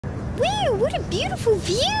Wow, what a beautiful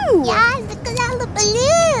view! Yeah, look at all the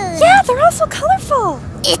balloons! Yeah, they're all so colorful!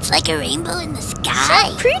 It's like a rainbow in the sky!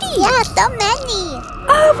 So pretty! Yeah, so many!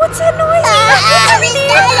 Oh, what's that noise? Look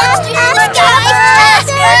over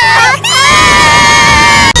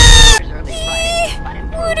there!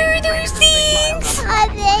 What are those things? Are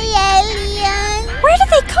they aliens? Where did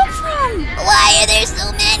they come from? Why are there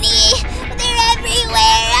so many? They're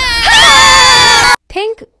everywhere!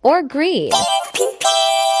 Pink or green? Pink, pink,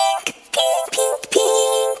 pink, pink,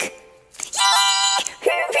 pink.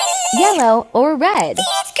 Hooray! Yellow or red?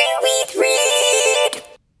 Let's go with red.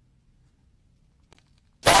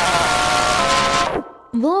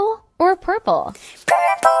 Blue or purple?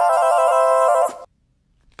 Purple.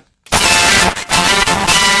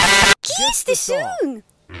 Guess the song.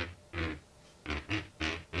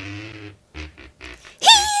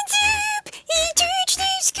 Hands up and touch the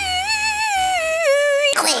sky.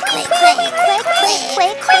 Quick, quick, quick, quick, quick,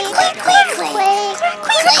 quick, quick, quick,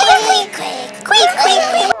 quick, quick, quick.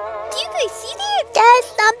 Do you guys see that? There's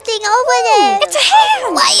something over there. It's a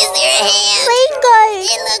hand. Why is there a hand? Fingers.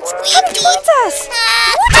 It looks Come creepy. towards us.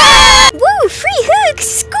 Whoa, free hugs.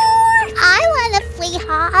 Score. I want a free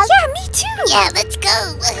hug. Yeah, me too. Yeah, let's go.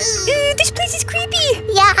 Woohoo. This place is creepy.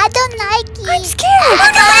 Yeah, I don't like it. I'm scared.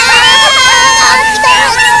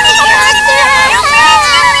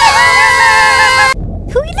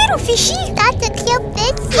 Hooey little fishy. That's a cute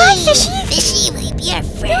fishy. Hi, fishy. Fishy, will you be our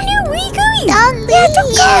friend? No, where are you going? Don't leave. Yeah,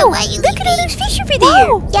 don't go. Yeah, why you Look at all leaving? those fish over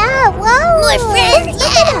there. Yeah, whoa. More friends.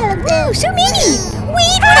 Look at all of them. Whoa, so many.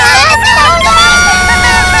 Wait,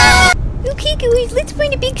 Okay, guys, let's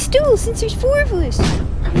find a big stool since there's 4 of us.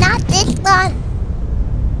 Not this one.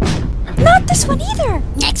 Not this one either.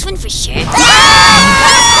 Next one for sure. We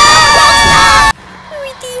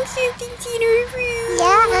think something's in our room.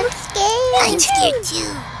 Yeah, I'm scared. Me I'm too. scared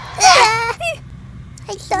too.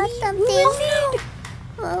 I saw something.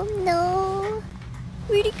 Oh no.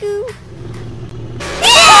 Where'd it go?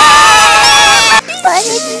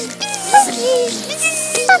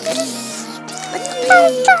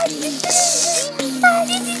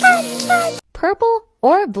 Purple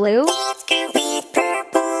or blue? Let's go with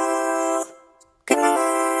purple. Come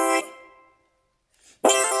on. No,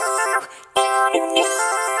 no, no,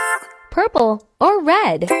 no. Purple or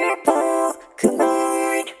red? Purple, come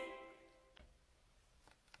on.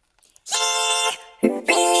 Yeah,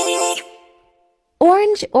 red.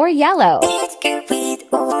 Orange or yellow? Let's go with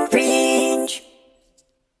orange.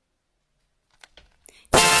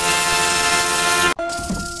 Make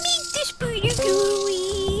the spider go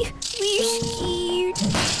away. We're scared.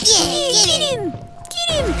 Yeah, get him. Get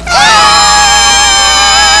him!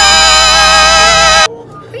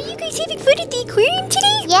 Are you guys having fun at the aquarium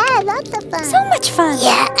today? Yeah, lots of fun. So much fun.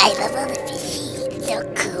 Yeah, I love all the fishies. So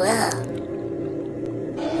cool.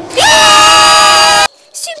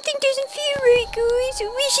 Something doesn't feel right, guys.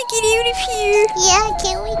 We should get out of here. Yeah,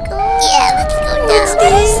 can we go? Yeah, let's go now. What's that?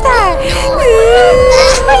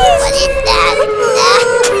 What is that?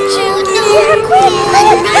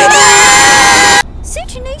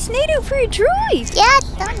 Such a nice night out for a drive. Yeah,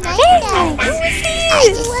 so nice. Very nice. I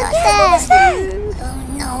just saw that. Oh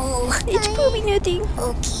no. It's probably nothing.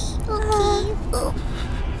 Okay.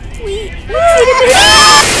 Wait, what's it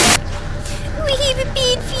about? We have a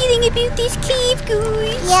bad feeling about this cave,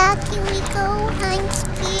 guys. Yeah, can we go? I'm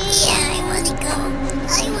scared. Yeah, I wanna go. I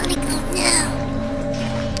wanna go now.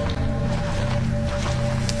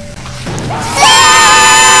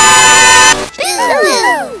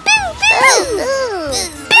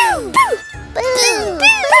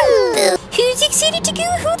 Who's excited to go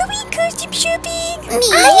Halloween costume shopping? Me.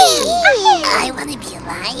 I wanna be a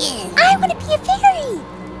lion. I want to be a fairy.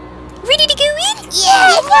 Ready to go in?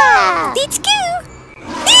 Yeah. Let's go.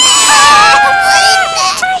 What is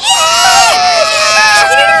that?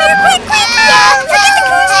 Get out of here, quick, quick. Forget the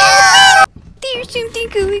costume. There's something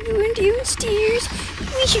going on downstairs.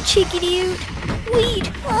 We should check it out. Wait.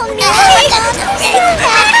 Oh no.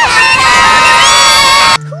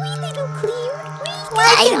 Hooey little clown. I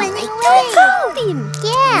don't like Don't call him.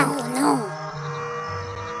 Yeah. No.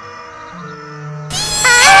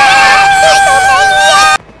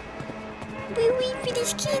 We'll wait for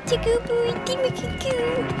this kid to go, boy. Then we can go.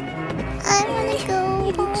 I wanna go.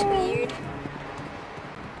 It looks weird.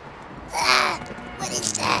 What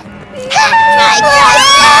is that?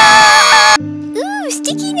 Ooh,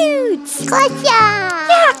 sticky notes. Gotcha.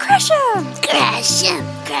 Yeah, crush them. Crash him,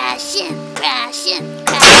 crash him, crash him,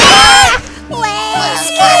 crash him.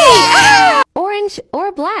 Scary. Orange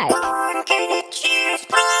or black? I'm gonna choose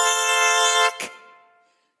black.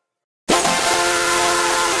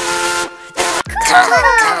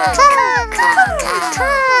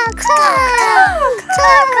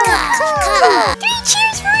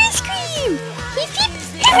 cheers for ice cream! Hip hip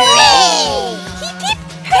Hooray! hip hip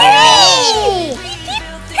hooray! Hip hip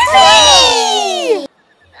hooray!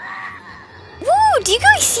 Whoa, do you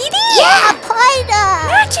guys see this? Yeah, Piranha!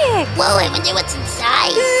 Magic! Whoa, I wonder what's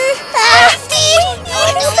inside. Steve!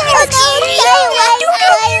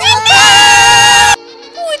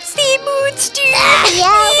 What's that monster?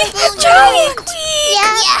 Giant queen!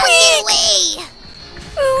 Yeah, get away!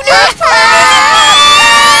 Oh no!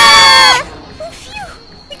 Oh phew!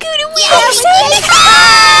 We got away!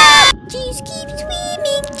 Just keep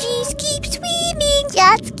swimming! Just keep swimming!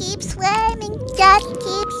 Just keep swimming, just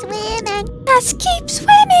keep swimming. Just keep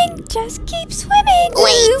swimming! Just keep swimming!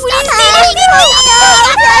 Wait, what stop is it.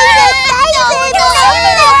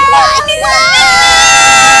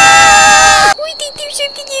 We think there's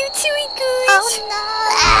something outside, guys! Oh no!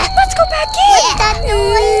 Let's go back in! What's that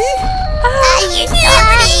noise? You're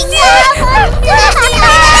starting.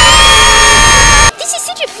 This is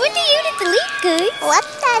such a fun day out at the lake, guys!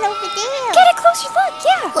 What's that over there? Get a closer look,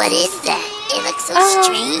 yeah! What is that? It looks so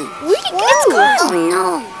strange. Where'd it go? Oh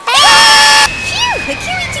no! Phew! I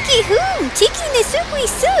can't wait to get home! Taking the subway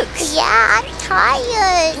sucks! Yeah, I'm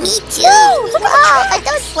tired. Me too. Whoa, look at the Whoa, are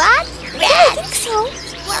those rats? Yeah, I think so.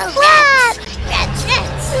 Whoa, rats. Rats.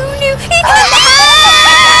 Oh no!